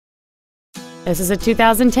This is a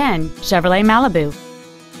 2010 Chevrolet Malibu.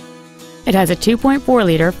 It has a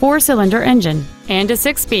 2.4-liter four-cylinder engine and a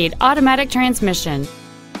 6-speed automatic transmission.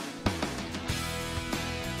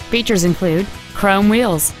 Features include chrome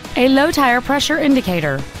wheels, a low tire pressure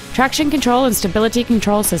indicator, traction control and stability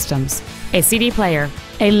control systems, a CD player,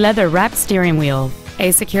 a leather-wrapped steering wheel,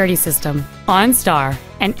 a security system, OnStar,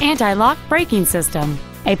 an anti-lock braking system,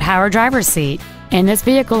 a power driver's seat, and this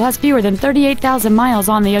vehicle has fewer than 38,000 miles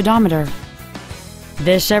on the odometer.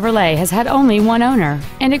 This Chevrolet has had only one owner,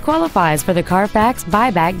 and it qualifies for the Carfax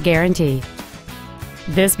buyback guarantee.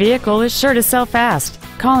 This vehicle is sure to sell fast.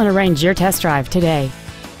 Call and arrange your test drive today.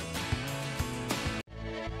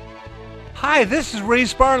 Hi, this is Ray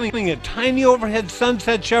Sparling at Tiny Overhead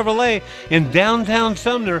Sunset Chevrolet in downtown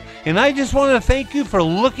Sumner, and I just want to thank you for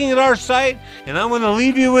looking at our site, and I want to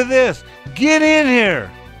leave you with this. Get in here!